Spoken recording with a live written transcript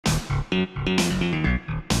Hi,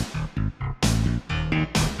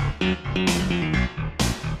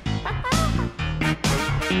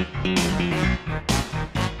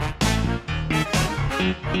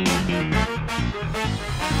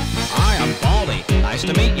 I'm Baldy. Nice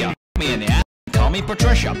to meet you. Me in the ass. Call me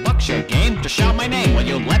Patricia. Buck's your game to shout my name. Will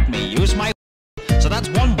you let me use my? So that's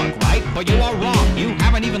 $1, right? But you are wrong. You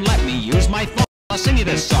haven't even let me use my phone. I'll sing you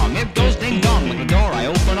this song. It goes ding dong like the door I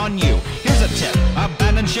open on you. Here's a tip: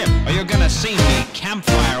 abandon ship, or you're gonna see me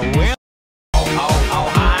campfire with. Oh, oh, oh,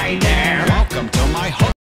 hi there. Welcome to my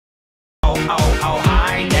hook. Oh, oh, oh,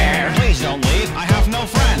 hi there. Please don't leave. I have no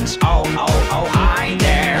friends. Oh, oh, oh, hi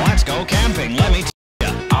there. Let's go camping. Let me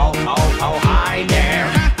tell you. Oh, oh, oh, hi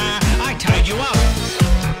there. I tied you up.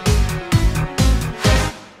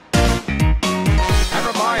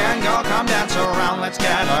 Every boy and girl, come dance around. Let's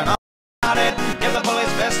get on it. Give the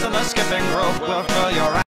bullies fist and the skipping rope. We'll fill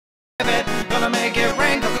your ass with it. Gonna make it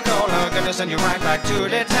rain Coca-Cola. Gonna send you right back to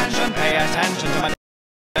detention. Pay attention to my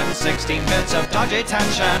 16 bits of dodgy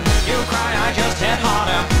tension. You cry, I just hit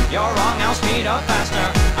harder. You're wrong, I'll speed up faster.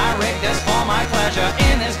 I rig this for my pleasure.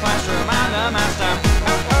 In this classroom, I'm the master.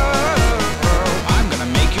 Oh, oh, oh, oh. I'm gonna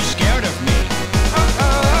make you scared of me. Oh,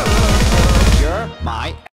 oh, oh, oh. You're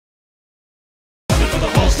my. For the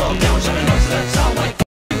whole slow down, shut the notes that sound like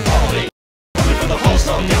quality. For the whole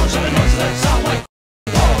slow down, shut the notes that sound like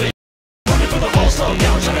quality. For the whole slow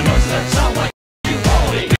down, shut the notes that sound like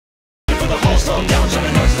quality. For the whole slow down, shut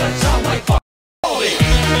the notes that sound